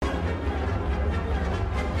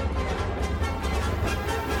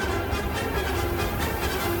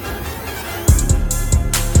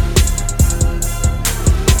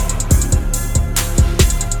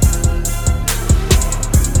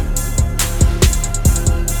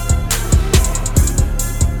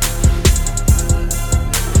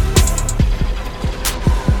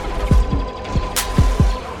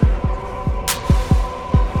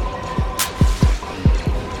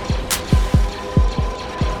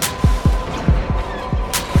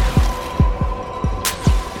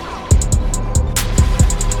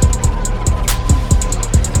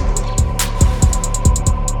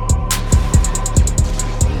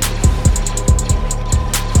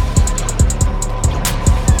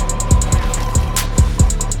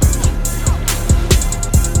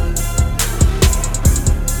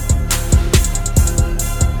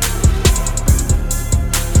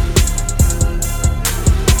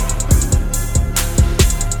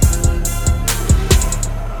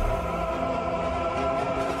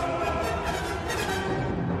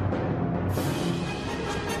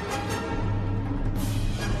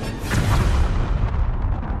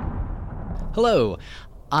Hello,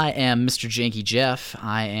 I am Mr. Janky Jeff.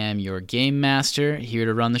 I am your game master here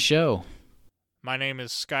to run the show. My name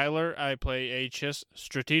is Skylar. I play a chess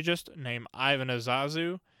strategist named Ivan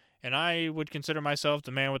Azazu, and I would consider myself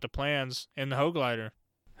the man with the plans in the Hoglider.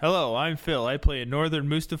 Hello, I'm Phil. I play a Northern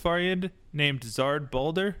Mustafarian named Zard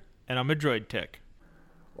Balder, and I'm a droid tech.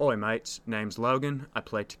 Oi mates, name's Logan. I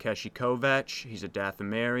play Takeshi Kovacs. He's a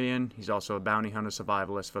Dathomirian. He's also a bounty hunter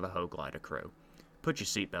survivalist for the Hoglider crew. Put your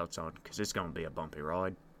seatbelts on, because it's going to be a bumpy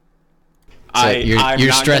ride.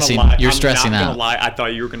 You're stressing. You're stressing out. I'm not gonna lie. I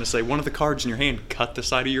thought you were gonna say one of the cards in your hand cut the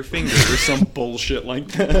side of your finger or some bullshit like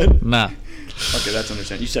that. Nah. Okay, that's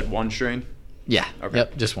understandable. You said one strain. Yeah. Okay.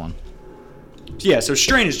 Yep. Just one. Yeah. So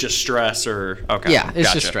strain is just stress, or okay. Yeah, it's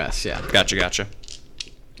gotcha. just stress. Yeah. Gotcha.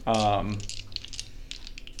 I'm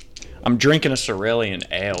drinking a cerulean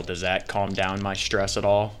ale. Does that calm down my stress at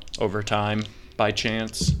all over time, by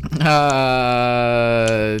chance?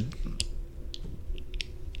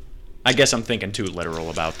 I guess I'm thinking too literal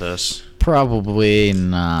about this. Probably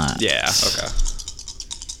not. Yeah. Okay.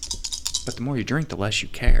 But the more you drink, the less you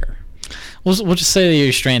care. We'll just say that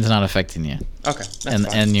your strain's not affecting you. Okay. That's fine.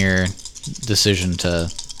 And your decision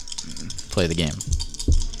to play the game.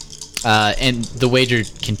 And the wager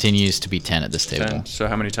continues to be 10 at this table. 10. So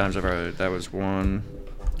how many times have I? That was one.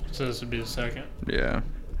 So this would be the second. Yeah.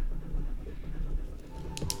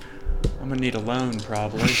 I'm gonna need a loan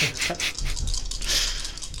probably.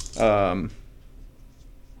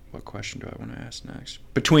 What question do I want to ask next?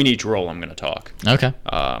 Between each roll, I'm gonna talk. Okay.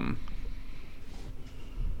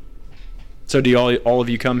 So do all of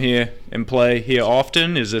you come here and play here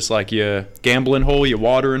often? Is this like your gambling hole, your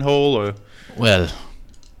watering hole, or? Well,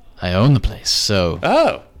 I own the place, so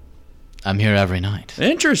Oh, I'm here every night.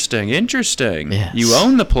 interesting. Yes. You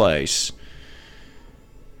own the place.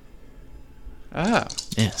 Ah,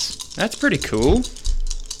 Yes. that's pretty cool.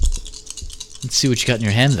 Let's see what you got in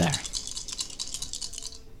your hand there.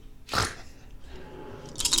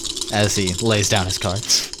 As he lays down his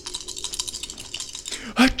cards.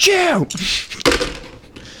 Achoo!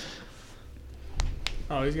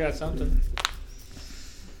 Oh, he's got something.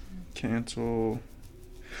 Cancel.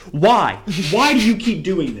 Why? Why do you keep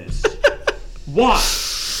doing this? Why?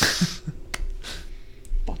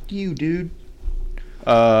 Fuck you, dude.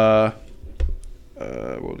 Will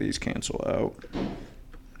these cancel out?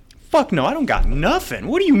 Fuck no, I don't got nothing.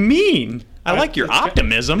 What do you mean? I like your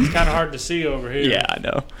optimism. Kind of hard to see over here. Yeah, I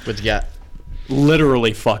know. What you got?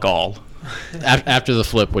 Literally fuck all. After the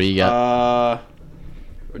flip, what do you got?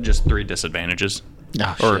 Just 3 disadvantages.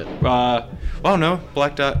 Oh, Or, shit. well, no,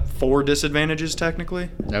 black dot, 4 disadvantages technically.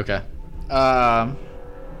 Okay.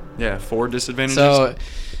 Yeah, 4 disadvantages. So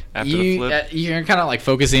after the flip. you're kind of like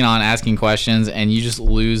focusing on asking questions, and you just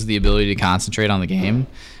lose the ability to concentrate on the game.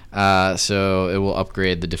 So it will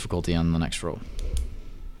upgrade the difficulty on the next roll.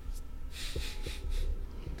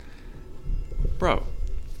 Bro.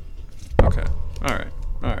 Okay. All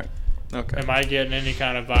right. Okay. Am I getting any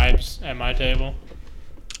kind of vibes at my table?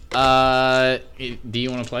 Do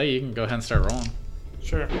you want to play? You can go ahead and start rolling.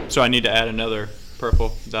 Sure. So I need to add another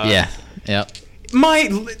purple dot. Yeah. Yep.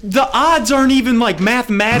 The odds aren't even like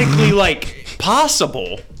mathematically like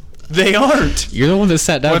possible. They aren't. You're the one that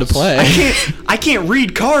sat down to play. I can't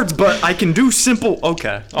read cards, but I can do simple.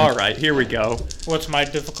 Okay. All right. Here we go. What's my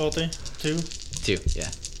difficulty? 2? 2. Yeah.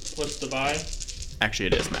 What's the buy? Actually,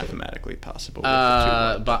 it is mathematically possible.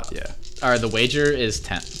 But Yeah. All right. The wager is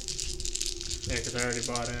 10. Yeah, because I already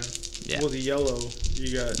bought in. Yeah. Well, the yellow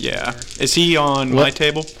you got. Yeah. Is he on What? my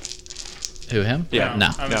table? Who, him? Yeah. No.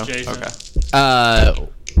 I'm No. with Jason. Okay.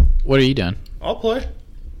 What are you doing? I'll play.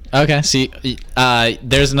 Okay. See,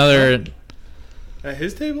 there's another. At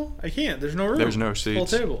his table? I can't. There's no room. There's no Full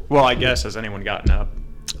seats. table. Well, I guess has anyone gotten up?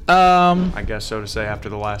 I guess so to say after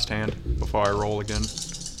the last hand before I roll again.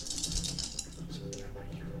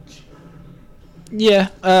 Yeah.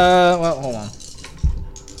 Well, hold on.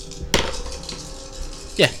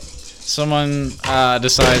 Yeah. Someone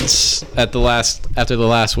decides after the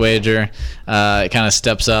last wager, it kind of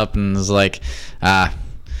steps up and is like, I'm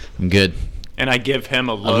good. And I give him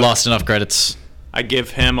a look. I've lost enough credits. I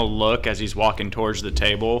give him a look as he's walking towards the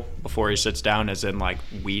table before he sits down, as in like,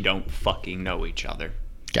 we don't fucking know each other.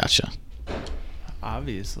 Gotcha.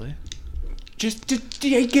 Obviously. Just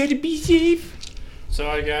I gotta be safe. So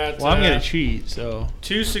I got Well, I'm gonna cheat. So,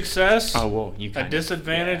 2 success, Oh well, you a kind of.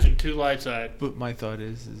 disadvantage, and 2 light side. but my thought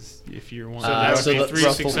is if you're one. So that would so be the-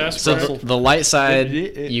 3 success, So right? the light side,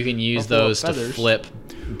 It- you can use ruffle up those to feathers. flip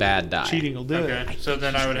bad die. Cheating will do Okay, it. so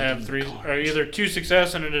then I would have 3, or either 2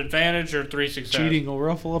 success and an advantage, or 3 success. Cheating will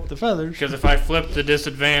ruffle up the feathers. Because if I flip the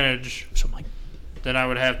disadvantage, So I'm like, then I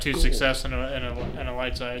would have 2 success and a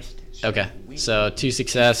light side. Okay, so 2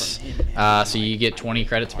 success. So you get 20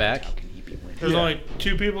 credits back. There's only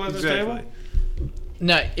 2 people at this table?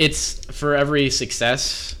 No, it's for every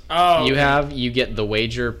success Oh, you okay. have, you get the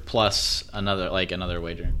wager plus another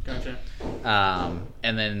wager. Gotcha.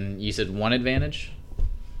 And then you said 1 advantage?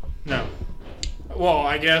 No. Well,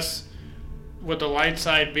 I guess would the light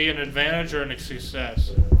side be an advantage or a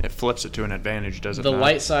success? It flips it to an advantage, does it The not?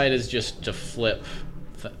 light side is just to flip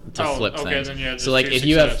Okay, things. then yeah, just so like 2 if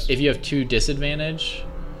success. you have 2 disadvantage,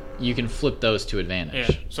 you can flip those to advantage.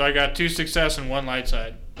 Yeah. So I got 2 success and 1 light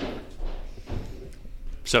side.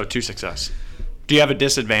 So 2 success. Do you have a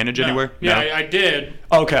disadvantage No. anywhere? Yeah, No? I did.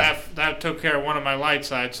 Okay. That took care of one of my light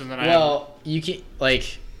sides, and then I. Well, you can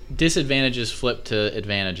like disadvantages flip to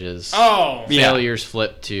advantages. Oh. Yeah. Failures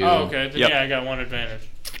flip to. Oh, okay. Then Yep. yeah, I got 1 advantage.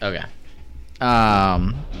 Okay.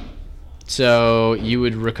 So you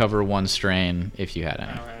would recover 1 strain if you had I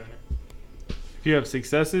any. don't have any. If you have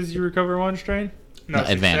successes, you recover 1 strain. No, No,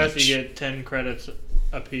 success advantage. you get 10 credits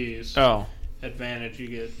apiece. Oh. Advantage you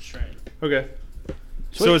get strain. Okay.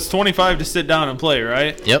 So it's 25 to sit down and play,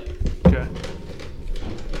 right? Yep. Okay.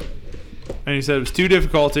 And you said it was 2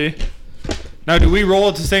 difficulty. Now, do we roll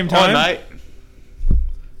at the same All time? right.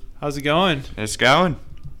 How's it going? It's going.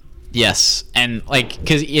 Yes, and like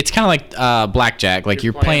because it's kind of like blackjack. Like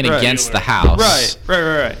you're You're playing playing right. against the house.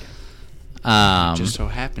 Right. Just so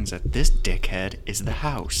happens that this dickhead is the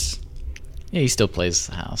house. Yeah, he still plays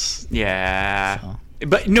the house. Yeah. So.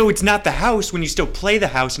 But no, it's not the house when you still play the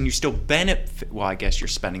house and you still benefit. Well, I guess you're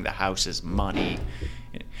spending the house's money.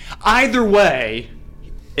 Either way,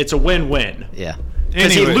 it's a win-win. Yeah.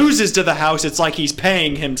 Because Anyway. he loses to the house, it's like he's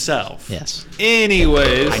paying himself. Yes.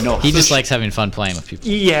 Anyways. I know. He just likes having fun playing with people.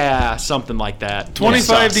 Yeah, something like that.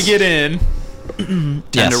 25 to Sus. get in. 10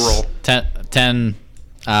 to roll. 10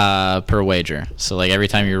 per wager. So like every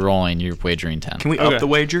time you're rolling, you're wagering 10. Can we Okay. up the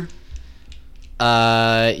wager?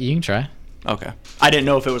 You can try. Okay. I didn't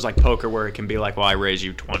know if it was like poker where it can be like, well, I raise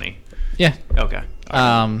you 20. Yeah. Okay.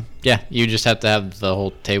 Yeah. You just have to have the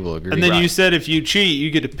whole table agree. And then you Right. said if you cheat, you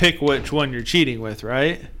get to pick which one you're cheating with,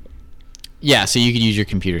 right? Yeah. So you could use your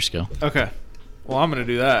computer skill. Okay. Well, I'm going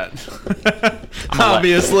to do that. gonna let-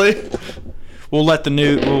 Obviously. We'll let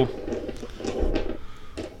we'll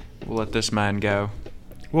let this man go.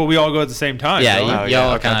 Well, we all go at the same time. Yeah. don't we? Oh, Y'all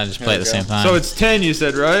yeah, okay. kind of just There play we at the go. same time. So it's 10, you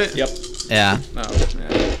said, right? Yep. yeah. Oh,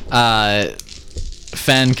 yeah.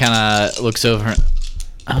 Fen kind of looks over.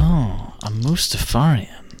 Oh, a Mustafarian.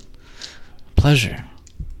 Pleasure.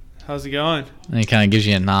 How's it going? And he kind of gives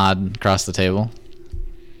you a nod across the table.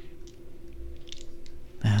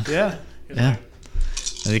 Yeah. Yeah.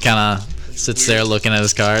 And he kind of sits there looking at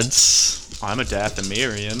his cards. I'm a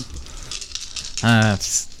Dathomirian. I've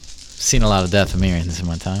seen a lot of Dathomirians in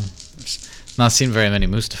my time. Not seen very many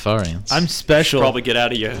Mustafarians. I'm special. Probably get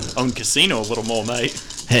out of your own casino a little more, mate.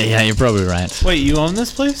 Hey, yeah, you're probably right. Wait, you own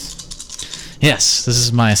this place? Yes, this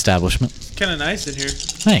is my establishment. Kind of nice in here.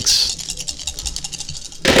 Thanks.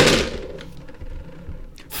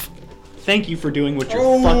 Thank you for doing what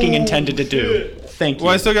you're fucking intended to do. Thank you.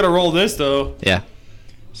 Well, I still got to roll this, though. Yeah.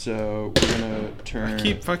 So we're gonna turn.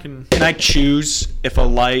 Keep fucking... Can I choose if the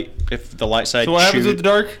light side? So what happens with the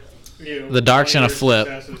dark? The dark's gonna flip.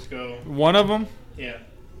 Go. One of them? Yeah.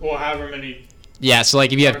 Well, however many. Yeah, so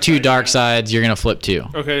like if you have 2 dark sides, you're going to flip 2.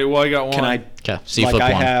 Okay, well, I got one. Can I? Okay, so you Like flip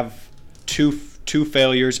I 1. have two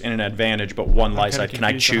failures and an advantage, but one light Kinda side. Can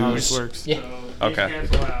I confused on how this choose? works. Yeah. So these Okay.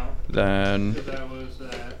 cancel out. Then So that was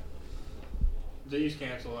that. These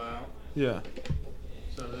cancel out. Yeah.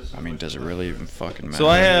 So this is I mean, does it really even fucking matter? So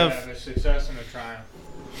I You have... have a success and a triumph.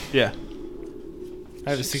 Yeah. I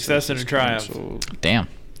have a success and a triumph. Canceled. Damn.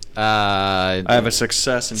 I have a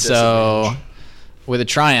success and So, disadvantage. with a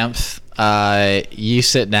triumph, you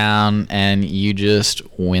sit down and you just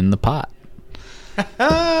win the pot.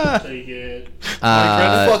 So you get.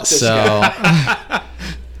 Fuck this So,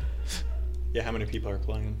 Yeah, how many people are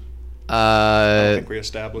playing? I think we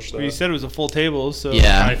established that. Well, you said it was a full table, so...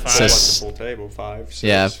 yeah. High five. So, What's the full table? 5, 6,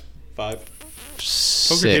 Yeah. 5.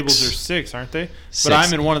 Poker tables are 6, aren't they? Six. But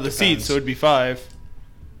I'm in one of the Depends. seats, so it'd be 5.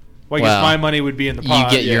 Well, I guess Well, my money would be in the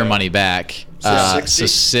pot. you get your yeah. money back. So So 60?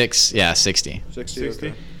 6, yeah, 60. 60. 60.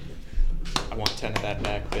 Okay. I want 10 of that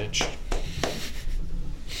back, bitch.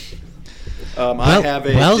 I Well, have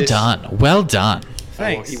a well done. Well done.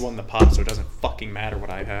 Thanks. Oh, he won the pot, so it doesn't fucking matter what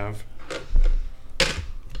I have.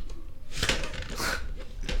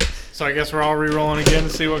 So I guess we're all re-rolling again to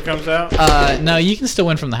see what comes out. No, you can still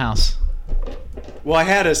win from the house. Well, I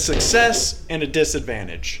had a success and a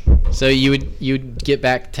disadvantage. So you'd get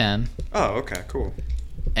back 10, Oh, okay, cool.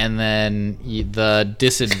 and then the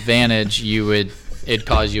disadvantage you would it'd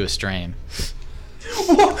cause you a strain.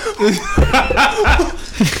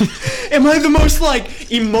 Am I the most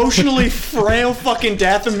like emotionally frail fucking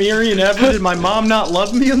Dathomirian ever? Did my mom not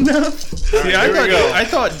love me enough? See, I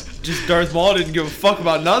thought just Darth Maul didn't give a fuck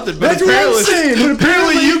about nothing, but That's what I'm saying. But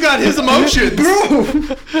apparently you got his emotions. Bro,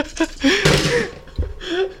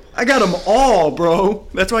 I got them all, bro.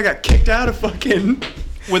 That's why I got kicked out of fucking.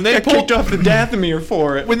 When they Got kicked off the Dathomir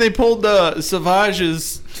for it. when they pulled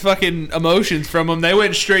Savage's fucking emotions from him, they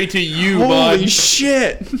went straight to you, Holy bud.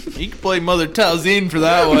 shit! You can blame Mother Talzine for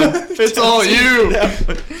that one. It's all you.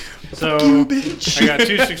 So bitch. I got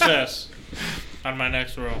 2 success on my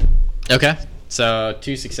next roll. Okay. So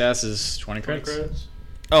 2 successes, 20 20 credits. credits.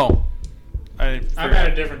 Oh, I'm at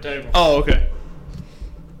a different table. Oh, okay.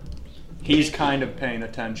 He's kind of paying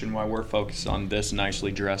attention while we're focused on this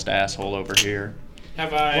nicely dressed asshole over here.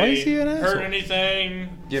 Have I Why is he an heard asshole? anything?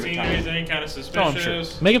 Give it Seen time. anything kind of I'm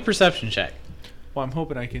suspicious? sure. Make a perception check. Well, I'm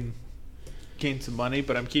hoping I can gain some money,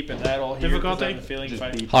 but I'm keeping that all here. 'cause Difficulty? I have a feeling Just if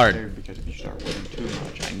I- be Hard. prepared, because if you start winning too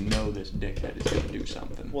much, I know this dickhead is going to do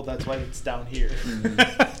something. Well, that's why it's down here.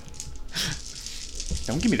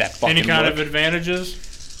 Don't give me that fucking Any kind look. of advantages?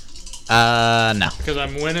 No. Because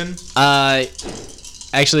I'm winning.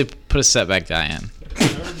 Actually, put a setback die in.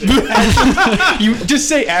 You just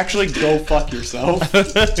say, actually, go fuck yourself. No,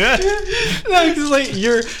 because like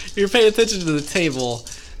you're paying attention to the table,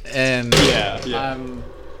 and Yeah.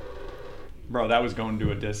 Bro, that was going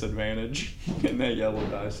to a disadvantage. And that yellow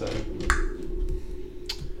die said.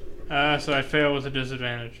 So I fail with a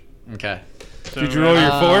disadvange. Okay. So, Did you roll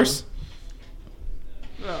your force?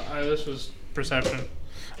 No, this was perception.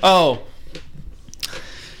 Oh,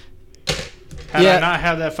 Had Yeah. I not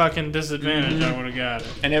had that fucking disadvantage, I would have got it.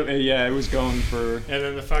 And it was going for. And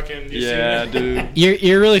then the fucking. You see Yeah, that? dude.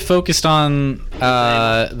 You're really focused on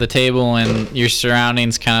the table, and your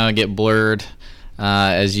surroundings kind of get blurred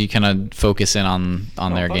as you kind of focus in on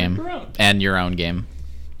their fuck game around. and your own game.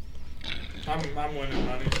 I'm winning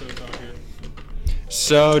money, so it's all good.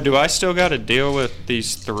 So, do I still got to deal with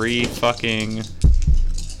these 3 fucking?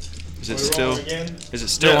 Is it We still? rolling again? Is it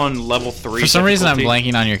still Yeah. on level 3? For some reason, I'm difficulty?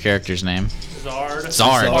 blanking on your character's name. Zard.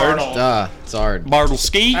 Zard. Zardal. Duh, Zard.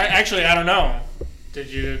 Bartlesky? Actually, I don't know. Did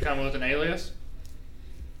you come with an alias?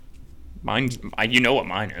 Mine. You know what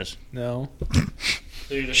mine is. no.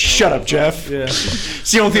 So you just Shut know up, what Jeff. Yeah.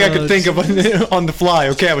 It's the only thing I could think of on the fly.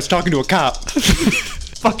 Okay, I was talking to a cop.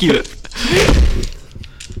 Fuck you.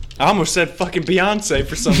 I almost said fucking Beyonce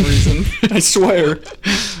for some reason. I swear.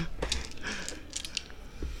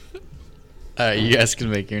 All right, you guys can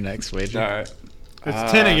make your next wager. All right.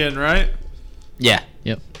 It's 10 again, right? Yeah.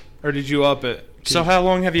 Yep. Or did you up it? So how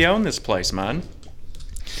long have you owned this place, man?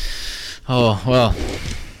 Oh well,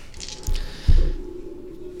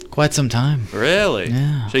 quite some time. Really?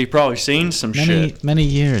 Yeah. So you've probably seen some Many shit. many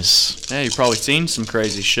years. Yeah, you've probably seen some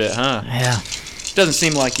crazy shit, huh? Yeah. Doesn't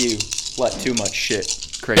seem like you let too much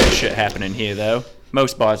crazy shit happen in here, though.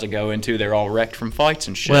 Most bars I go into, they're all wrecked from fights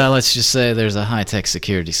and shit. Well, let's just say there's a high-tech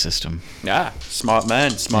security system. Ah, smart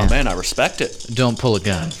man, I respect it. Don't pull a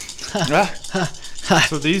gun. Ah,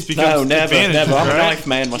 So these become no, never, advantages, never. I'm a right? knife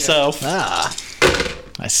man myself. Ah,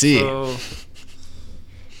 I see. So,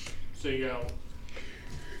 So you go.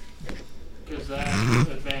 Because that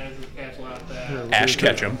advantage would cancel out that. Ash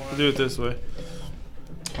Ketchum. we'll do it this way.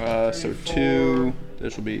 So 2.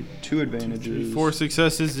 This will be 2 advantages. 4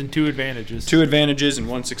 successes and 2 advantages. 2 advantages and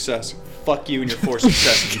 1 success. Fuck you and your 4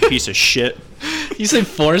 successes, you piece of shit. You say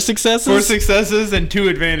 4 successes? 4 successes and 2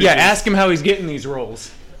 advantages. Yeah, ask him how he's getting these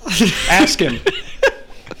rolls. Ask him.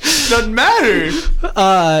 Doesn't matter.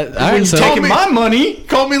 All right, so Taking my money.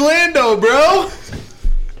 Call me Lando, bro.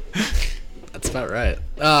 that's about right.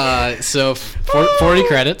 So 40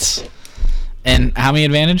 credits, and how many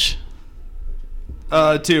advantage?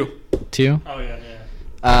 2. 2. Oh,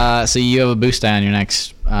 yeah. So you have a boost die on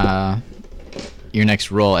your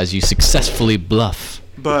next roll as you successfully bluff.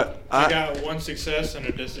 But I got 1 success and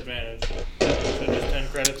a disadvantage. So just 10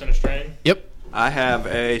 credits and a strain. Yep. I have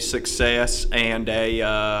a success and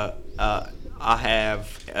I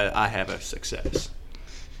have a success.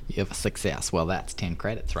 You have a success. Well, that's 10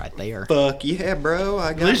 credits right there. Fuck yeah, bro!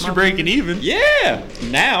 I got At least you're breaking even. Yeah.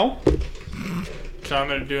 Now So I'm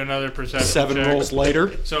going to do another perception 7 check. rolls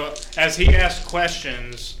later. So as he asks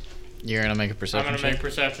questions, You're gonna make a I'm perception going to check. make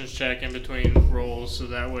perceptions check in between rolls so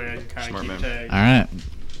that way I can kind Smart of keep man. tag. All right.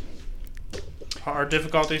 Hard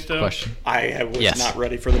difficulty still? Question. I was Yes. not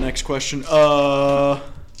ready for the next question. He kind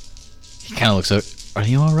of looks like, are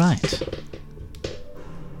you all right?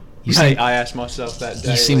 You seem, I asked myself that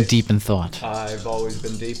day. you seem deep in thought. I've always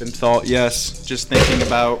been deep in thought. Yes, just thinking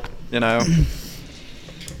about how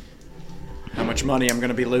much much money I'm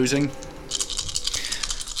gonna be losing.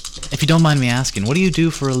 If you don't mind me asking, what do you do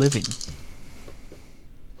for a living?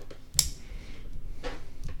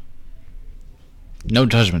 No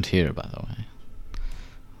judgment here, by the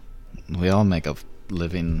way. We all make a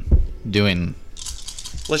living doing.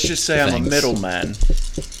 Let's just say I'm a Thanks. middleman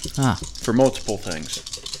Ah, for multiple things.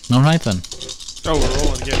 all right then. Oh, we're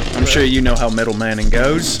rolling again. I'm sure you know how middlemaning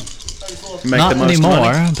goes. You make Not the most anymore,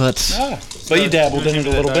 money. but But you dabbled in it a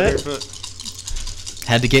little bit.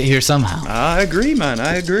 had to get here somehow. I agree, man.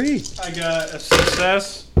 I agree. I got a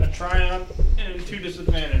success, a triumph, and 2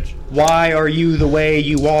 disadvantage. Why are you the way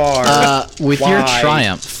you are? With your Why?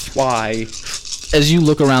 triumph, Why? as you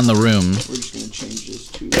look around the room, We're just gonna change this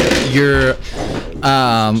to. your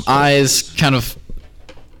eyes kind of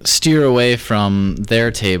steer away from their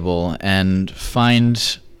table and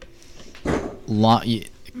find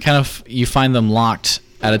you find them locked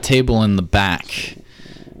at a table in the back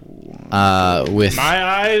with My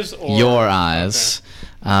eyes or your eyes.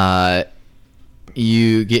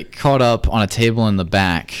 You get caught up on a table in the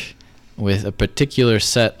back with a particular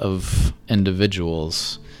set of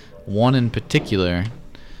individuals. One in particular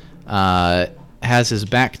has his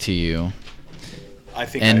back to you. I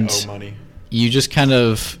think And- I owe money. You just kind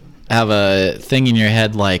of have a thing in your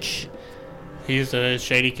head like, He's a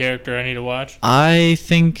shady character I need to watch. I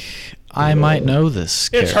think I might know this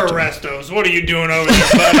It's character. Harestos. What are you doing over there,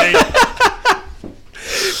 buddy?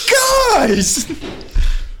 Guys.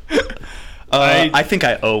 I think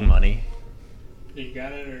I owe money. You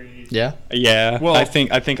got it, or you... Yeah? Yeah. Well- I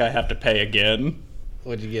think I have to pay again.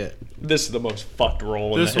 What'd you get? This is the most fucked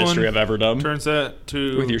roll in This the history one I've ever done. Turns that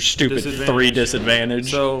to With your stupid disadvantage. 3 disadvantage.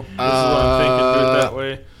 So this is what I'm thinking. Do it that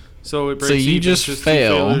way. So it breaks so you even, just two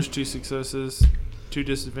fail. failures, 2 successes, 2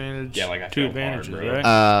 disadvantage. Yeah, like I 2 failed advantages, hard, bro.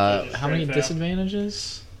 right? How many fail.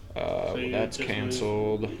 disadvantages? Well, you that's just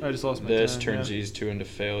canceled. I just lost my This 10, turns yeah. these 2 into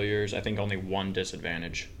failures. I think only 1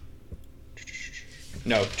 disadvantage.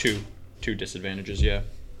 No, 2. 2 disadvantages, yeah.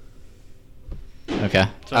 Okay.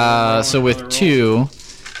 So roll So with another 2,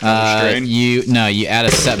 strain? you add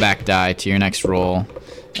a setback die to your next roll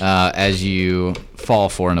as you fall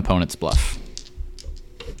for an opponent's bluff.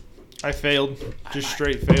 I failed. Just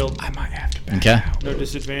straight failed. I might have to pay. Okay. No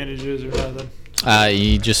disadvantages or nothing.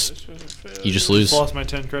 You just lose. Lost my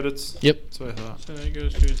 10 credits. Yep. That's what I thought. So that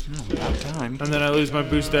goes to... About time. And then I lose my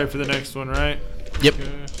boost die for the next one, right? Yep.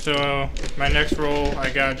 So my next roll, I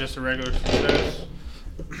got just a regular success.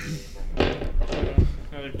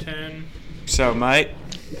 Another 10. So, mate,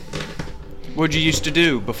 what'd you used to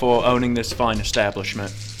do before owning this fine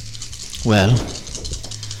establishment? Well,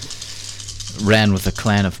 ran with a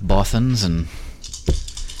clan of Bothans and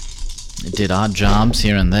did odd jobs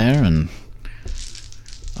here and there, and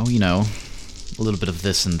a little bit of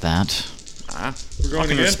this and that. Ah, We're I going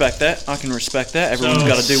can again? respect that. I can respect that. Everyone's So-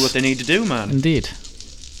 got to do what they need to do, man. Indeed.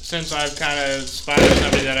 Since I've kind of spotted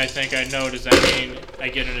somebody that I think I know, does that mean I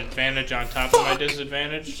get an advantage on top of my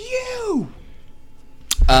disadvantage? You.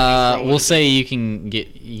 We'll say you can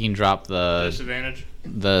drop Disadvantage?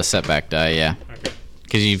 the setback die, yeah, Okay.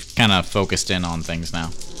 because you've kind of focused in on things now.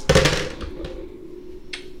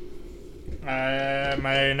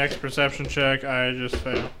 My next perception check, I just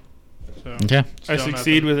fail. So Okay. I Still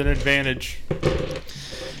succeed nothing. with an advantage.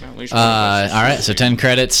 At least one of us is All right, so 10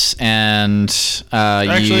 credits, and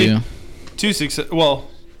Actually- you. 2 success. Well,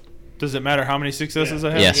 does it matter how many successes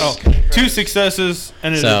I have? Yes. Oh, 2 successses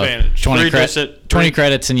and an So advantage. 20, 20 three-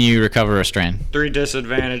 credits, and you recover a strain. 3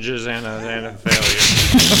 disadvantages and a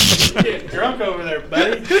failure. Getting drunk over there,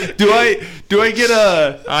 buddy. Do I get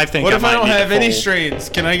a? I think. What I if I might don't need to have any fold. strains?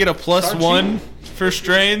 Can I get a +1 for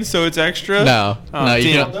strain so it's extra? No, Oh, no,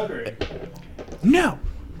 you damn. don't. No,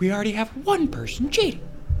 we already have 1 person cheating.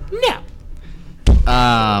 No.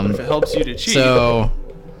 If it helps you to cheat. So,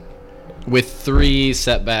 with 3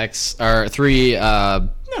 setbacks or 3 No,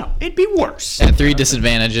 it'd be worse. and 3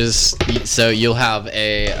 disadvantages, so you'll have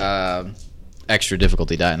a extra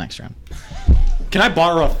difficulty die next round. Can I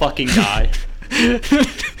borrow a fucking die? I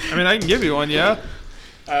mean, I can give you one, yeah.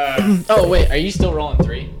 Oh wait, are you still rolling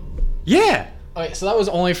 3? Yeah. Okay, so that was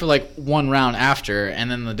only for like 1 round after,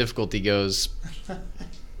 and then the difficulty goes.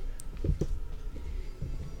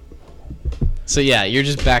 So yeah, you're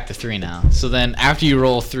just back to 3 now. So then after you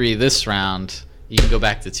roll 3 this round, you can go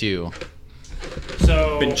back to 2.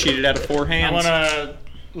 So Been cheated out of 4 I hands. want to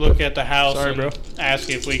look at the house Sorry, and bro. ask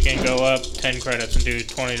if we can go up 10 credits and do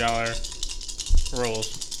 $20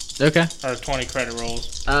 rolls. Okay. Or 20 credit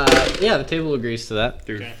rolls. Yeah, the table agrees to that.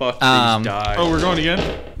 Dude, Okay. fuck Um, these die. Oh, we're going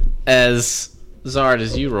again. As Zard,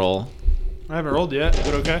 as you roll, I haven't rolled yet,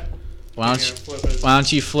 but okay. why don't Yeah, you flip it. why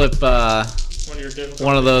don't you flip One of your difficulties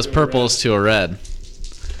one of those to a purples to a red.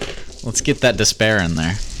 Let's get that despair in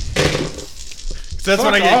there. That's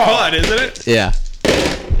when I get caught, isn't it? Yeah.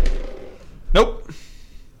 Nope.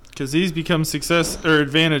 Because these become success or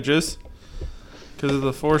advantages because of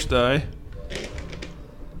the force die.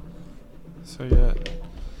 So yeah.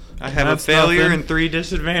 I have That's a failure nothing. and 3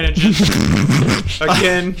 disadvantages.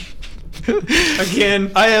 Again.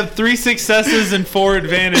 I have 3 successes and 4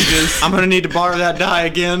 advantages. I'm gonna need to borrow that die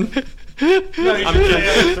again. No, you usually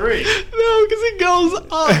have 3. No, because it goes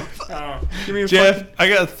up. Oh. Give me a Jeff, fucking... I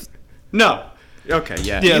got No. Okay,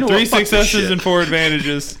 yeah. yeah You know 3 what? Fuck this successes shit. and 4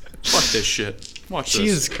 advantages. Fuck this shit. Watch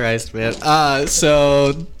Jesus Christ, man.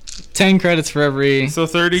 So 10 credits for every So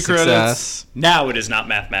 30 credits. success. this. Now it is not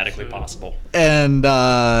mathematically possible. And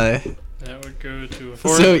That would go to a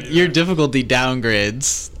so your difficulty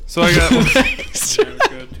downgrades. So I got That would go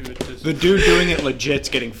to a disadvantage. The dude doing it legit's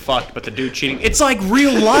getting fucked, but the dude cheating, it's like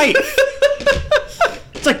real life.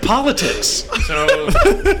 It's like politics. So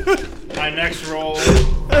my next roll,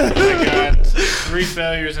 I got 3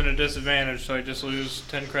 failures and a disadvantage, so I just lose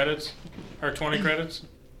 10 credits or 20 credits.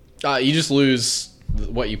 You just lose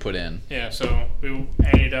what you put in. Yeah, so we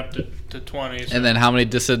added up to 20. So And then how many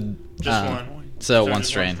just one. So one just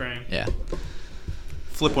strain. Yeah.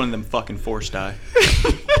 Flip one of them fucking force die.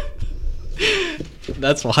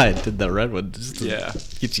 That's why I did the red one. Just to Yeah.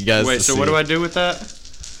 get you guys Wait, to so see. what do I do with that?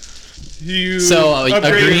 you. So, a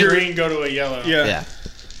upgrade green- your Green go to a yellow. Yeah. Yeah.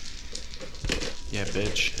 Yeah,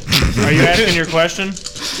 bitch. Are you asking your question?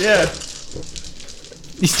 Yeah.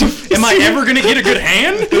 Am I ever gonna get a good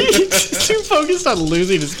hand? He's too focused on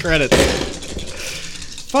losing his credits.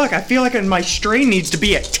 Fuck, I feel like my strain needs to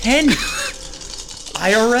be at 10.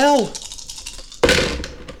 IRL.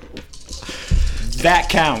 That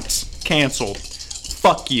counts. Cancelled.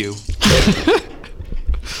 Fuck you.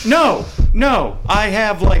 No. I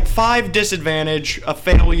have like 5 disadvantage, a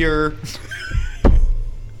failure.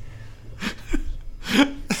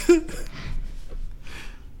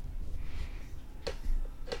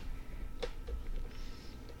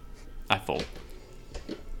 I fold.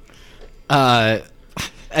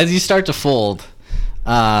 As you start to fold,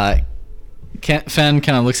 Fen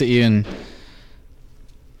kind of looks at you and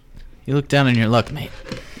you look down on your luck, mate.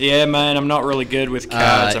 Yeah, man, I'm not really good with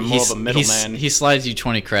cards. I'm more of He's- a middleman. He slides you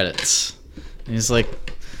 20 credits. And he's like,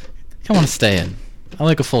 come on, stay in. I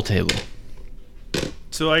like a full table.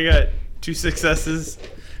 So I got 2 successes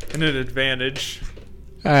and an advantage.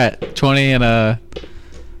 All right, 20 and a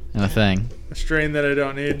thing. A strain that I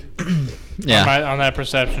don't need. Yeah. On that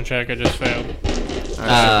perception check, I just failed.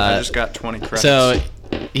 I just got 20 credits. So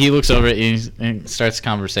he looks over at you and starts a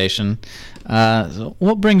conversation. So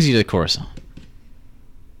what brings you to Coruscant?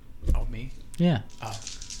 Oh, me? Yeah.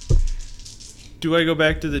 Do I go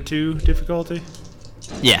back to the 2 difficulty?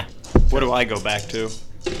 Yeah. What do I go back to?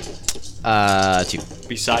 2.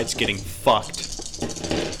 Besides getting fucked.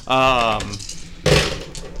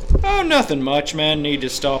 Oh, nothing much, man. Need to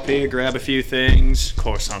stop here, grab a few things.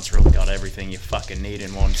 Coruscant's really got everything you fucking need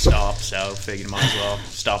in one stop, so figured might as well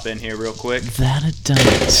stop in here real quick. That it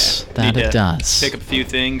does. That Need it to does. Pick up a few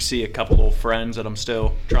things, see a couple old friends that I'm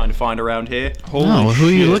still trying to find around here. Oh, who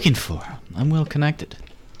are you looking for? I'm well connected.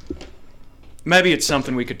 Maybe it's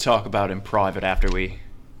something we could talk about in private after we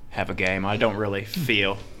have a game. I don't really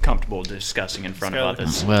feel comfortable discussing in front of Skylar.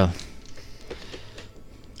 others. Well,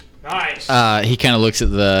 Nice. he kind of looks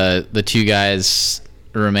at the 2 guys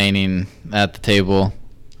remaining at the table.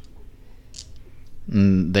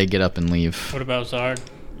 And they get up and leave. What about Zard?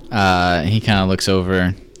 He kind of looks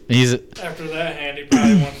over. He's After that hand, he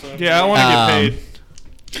probably wants to. Yeah, I want to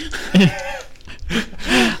get paid.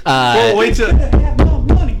 uh, Wait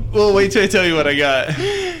till I tell you what I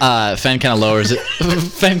got. Fen kind of lowers it.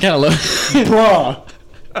 Fen kind of lowers. Bruh.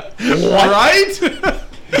 Right?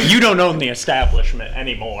 You don't own the establishment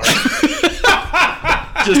anymore.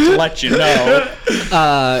 Just to let you know.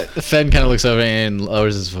 Fen kind of looks over and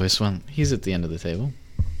lowers his voice. Well, he's at the end of the table.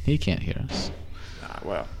 He can't hear us.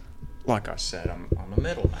 Well, like I said, I'm a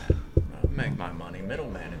middleman. I make my money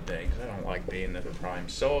middleman and things. I don't like being the prime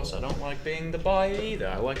source. I don't like being the buyer either.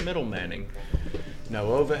 I like middlemaning.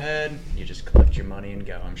 No overhead. You just collect your money and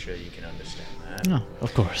go. I'm sure you can understand that. No,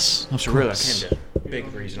 of course. Of So course. really,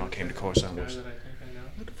 big reason I came to Coruscant was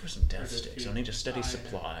looking for some death sticks. I need a steady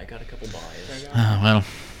supply. I got a couple buyers. Well,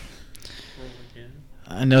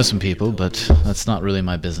 I know some people, but that's not really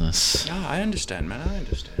my business. Yeah, I understand, man. I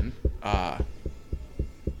understand.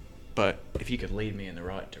 But if you could lead me in the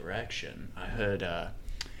right direction, I heard, I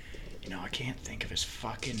can't think of his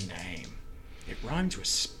fucking name. It rhymes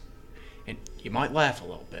with, and you might laugh a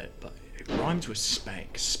little bit, but it rhymes with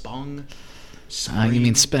spank. Spung. You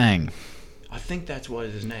mean Spring. Spang? I think that's what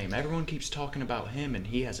his name. Everyone keeps talking about him, and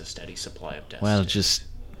he has a steady supply of death Well, sticks. just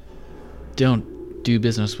don't do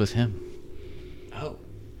business with him. Oh.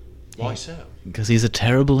 Why so? Because he's a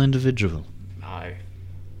terrible individual.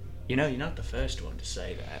 You're not the first one to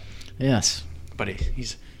say that. Yes. But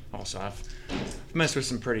he's also, I've messed with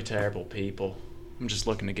some pretty terrible people. I'm just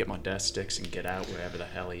looking to get my death sticks and get out wherever the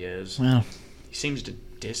hell he is. Well, He seems to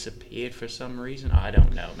disappeared for some reason. I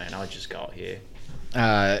don't know, man. I just got here.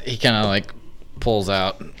 he kind of like pulls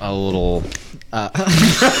out a little.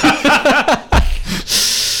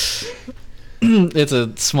 It's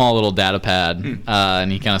a small little data pad,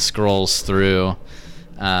 and he kind of scrolls through,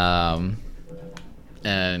 and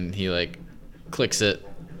he like clicks it,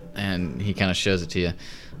 and he kind of shows it to you.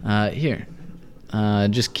 Here,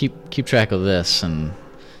 just keep track of this, and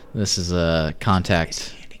this is a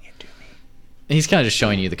contact. He's kind of just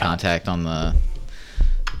showing you the contact on the.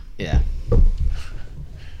 Yeah.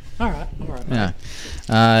 All right. Yeah.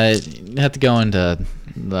 You have to go into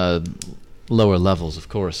the lower levels of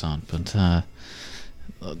Coruscant, but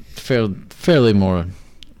fairly more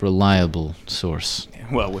reliable source.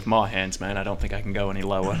 Well, with my hands, man, I don't think I can go any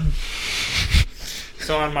lower.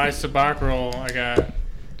 So on my sabacc roll, I got.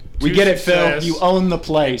 We two get it, Phil. success, You own the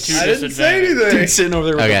place. two I didn't say disadvantage. anything. Dude sitting over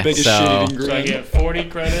there with Okay, the biggest so- shit-eating So I grin. get 40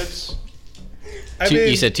 credits. I mean,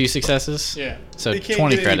 You said 2 successes? Yeah. So they can't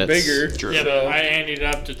 20 get any credits. bigger. Sure. Yeah, but I ended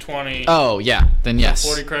up to 20. Oh, yeah. Then yes.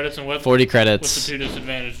 40 credits and what? 40 What's credits. the 2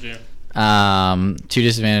 disadvantage do? 2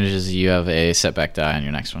 disadvantages, you have a setback die on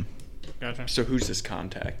your next one. Gotcha. So who's this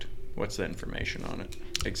contact? What's the information on it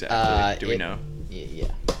exactly? Do we know? Yeah.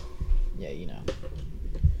 Yeah, you know.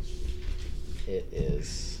 It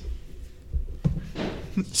is...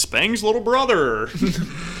 Spang's little brother.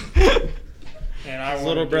 And I His wanna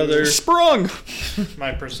little do brother. Sprung.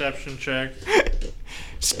 My perception check.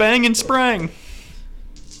 Spang and Sprang.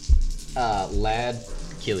 Lad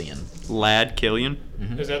Killian. Lad Killian.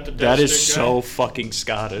 Is that the That death is stick so guy? fucking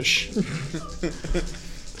Scottish.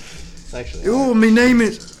 It's actually... Oh, my name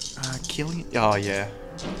is Killian. Oh yeah.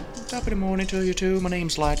 Top of the morning to you too. My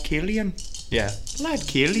name's Lad Killian. Yeah, Lad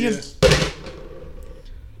Killian.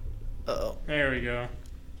 There we go.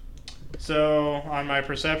 So on my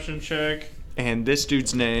perception check, And this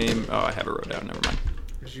dude's name. Oh, I have it wrote down. Never mind.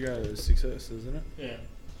 You got a success, isn't it?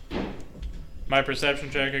 yeah. My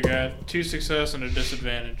perception check, I got 2 success and a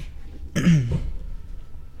disadvantage.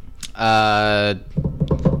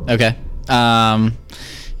 Okay.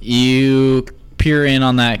 You peer in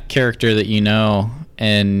on that character that you know,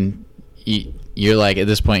 and you're like, at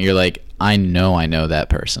this point, you're like, I know that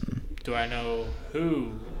person. Do I know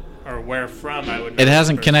who or where from I would know It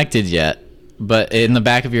hasn't this person? connected yet, but in the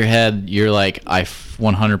back of your head, you're like, I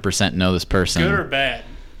 100% know this person. Good or bad?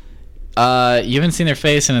 You haven't seen their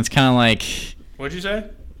face, and it's kind of like, What'd you say?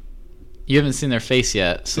 you haven't seen their face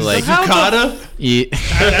yet, so like, Yukata? you,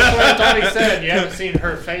 That's what I thought he said. You haven't seen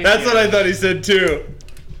her face. That's yet. what I thought he said too.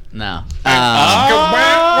 no.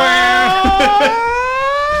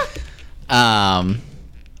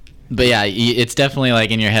 But yeah, it's definitely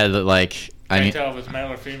like in your head that like, I Can't mean, tell if it's male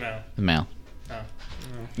or female. male.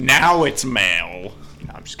 Now it's male.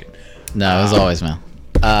 No, I'm just kidding. No, it was always male.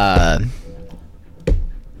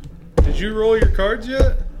 Did you roll your cards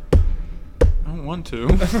yet? I don't want to.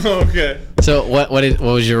 Okay. So what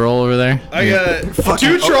was your roll over there? I got Fucking-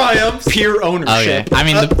 2 triumphs. Pure Okay. ownership. I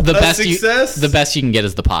mean, the A best success? the best you can get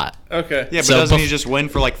is the pot. Okay. Yeah, but So doesn't he bef- just win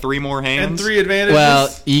for like 3 more hands? And 3 advantages. Well,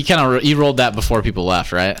 you kind of you rolled that before people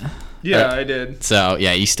left, right? yeah, I did. So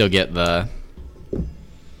yeah, you still get the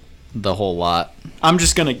whole lot. I'm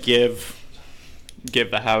just gonna give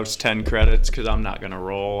the house 10 credits because I'm not gonna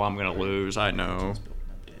roll. I'm gonna lose. I know.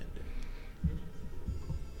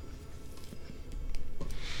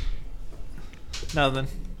 Nothing.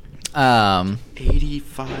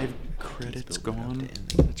 85 credits gone.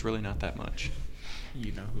 It's really not that much.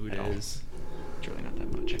 You know who it At all. is. It's really not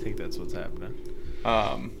that much. I think that's what's happening.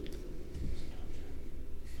 I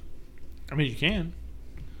I mean, you can.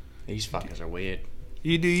 these fuckers are weird.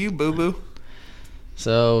 You do you, boo boo.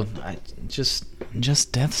 So just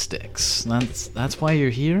death sticks. That's why you're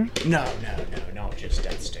here. No, just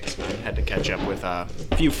death sticks, man. Had to catch up with a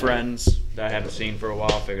few friends that I haven't seen for a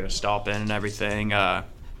while. Figured to stop in and everything.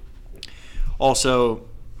 Also,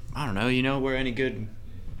 I don't know. You know where any good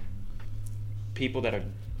people that are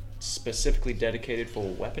specifically dedicated for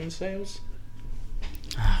weapon sales?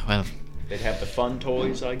 Well, They'd have the fun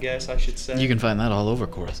toys, I guess I should say. you can find that all over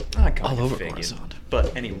Coruscant. I kind all of over figured. Coruscant.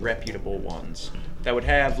 But any reputable ones that would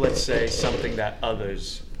have, let's say, something that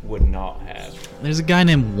others would not have. There's a guy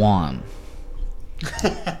named Juan.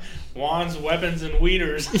 Wands, weapons, and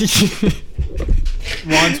weeders.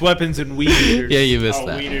 Wants weapons and weed eaters. Yeah, you missed Oh,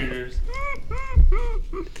 that. weed eaters.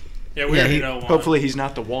 Yeah, we Yeah, already he- know one. Hopefully he's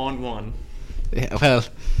not the wand one. Yeah,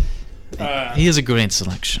 well, he is a great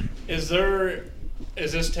selection. Is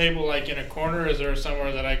this table like in a corner? Or is there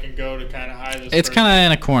somewhere that I can go to kind of hide this? It's kind of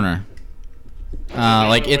in a corner.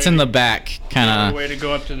 Like it's in the back, of kind way of. to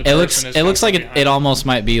go up to the. It looks. person is It looks like from it behind. almost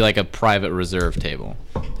might be like a private reserve table.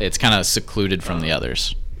 It's kind of secluded from the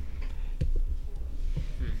others.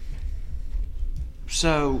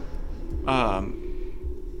 So,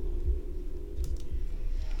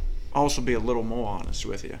 also be a little more honest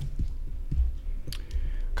with you.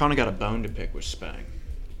 Kind of got a bone to pick with Spang.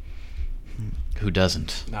 Who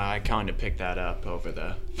doesn't? Nah, I kind of picked that up over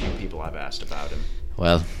the few people I've asked about him.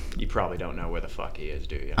 Well, You probably don't know where the fuck he is,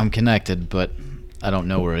 do you? I'm connected, but I don't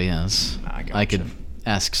know where he is. I I could gotcha.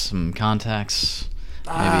 ask some contacts,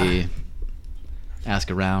 maybe ask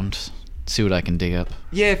around, see what I can dig up.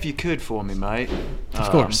 Yeah, if you could for me, mate. Of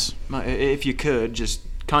course. If you could, just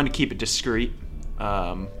kind of keep it discreet. You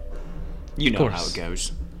know how course. it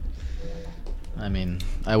goes. I mean,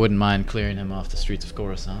 I wouldn't mind clearing him off the streets of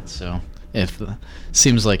Coruscant, so if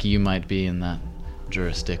seems like you might be in that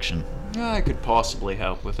jurisdiction. I could possibly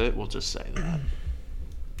help with it. We'll just say that.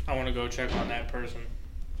 I want to go check on that person.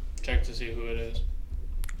 Check to see who it is.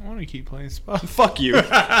 I want to keep playing Spot. Fuck you. Well,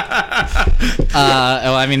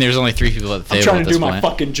 I mean, there's only 3 people at the table at this point.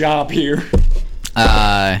 fucking job here.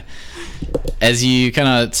 As you kind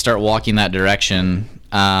of start walking that direction,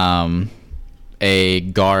 a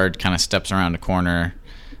guard kind of steps around a corner,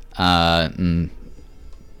 and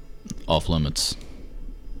off limits.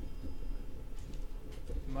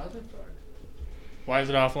 Motherfucker. Why is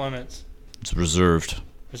it off limits? It's reserved,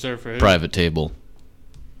 Reserved for who? private table.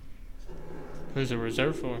 Who's it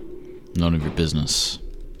reserved for? None of your business.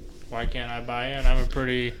 Why can't I buy in? I'm a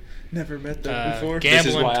pretty Never met gambling This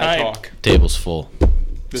is why type. I talk. Table's full.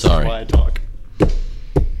 This Sorry. is why I talk.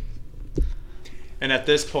 And at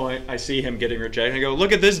this point, I see him getting rejected. I go,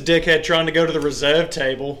 look at this dickhead trying to go to the reserve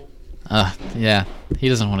table. Yeah, he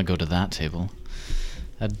doesn't want to go to that table.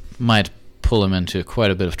 That might pull him into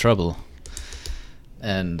quite a bit of trouble.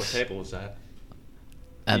 And What table was that?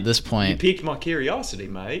 at this You point, piqued my curiosity,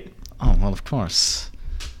 mate. oh, well, of course.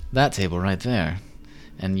 That table right there.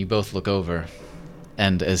 And you both look over.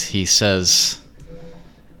 And as he says,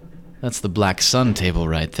 that's the Black Sun table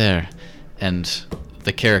right there. And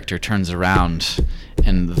the character turns around,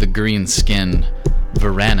 and the green skin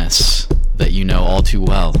Varanus, that you know all too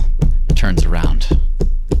well, turns around.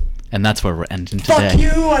 And that's where we're ending today. Fuck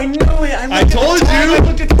you! I knew it! I told you! I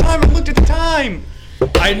looked at the time! I looked at the time!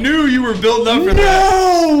 I knew you were building up for that.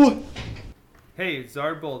 No! Hey, it's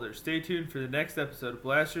Zard Boulder. Stay tuned for the next episode of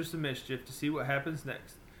Blasters of Mischief to see what happens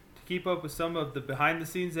next. To keep up with some of the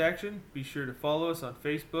behind-the-scenes action, be sure to follow us on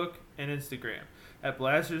Facebook and Instagram at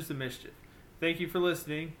Blasters of Mischief. Thank you for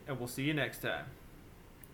listening, and we'll see you next time.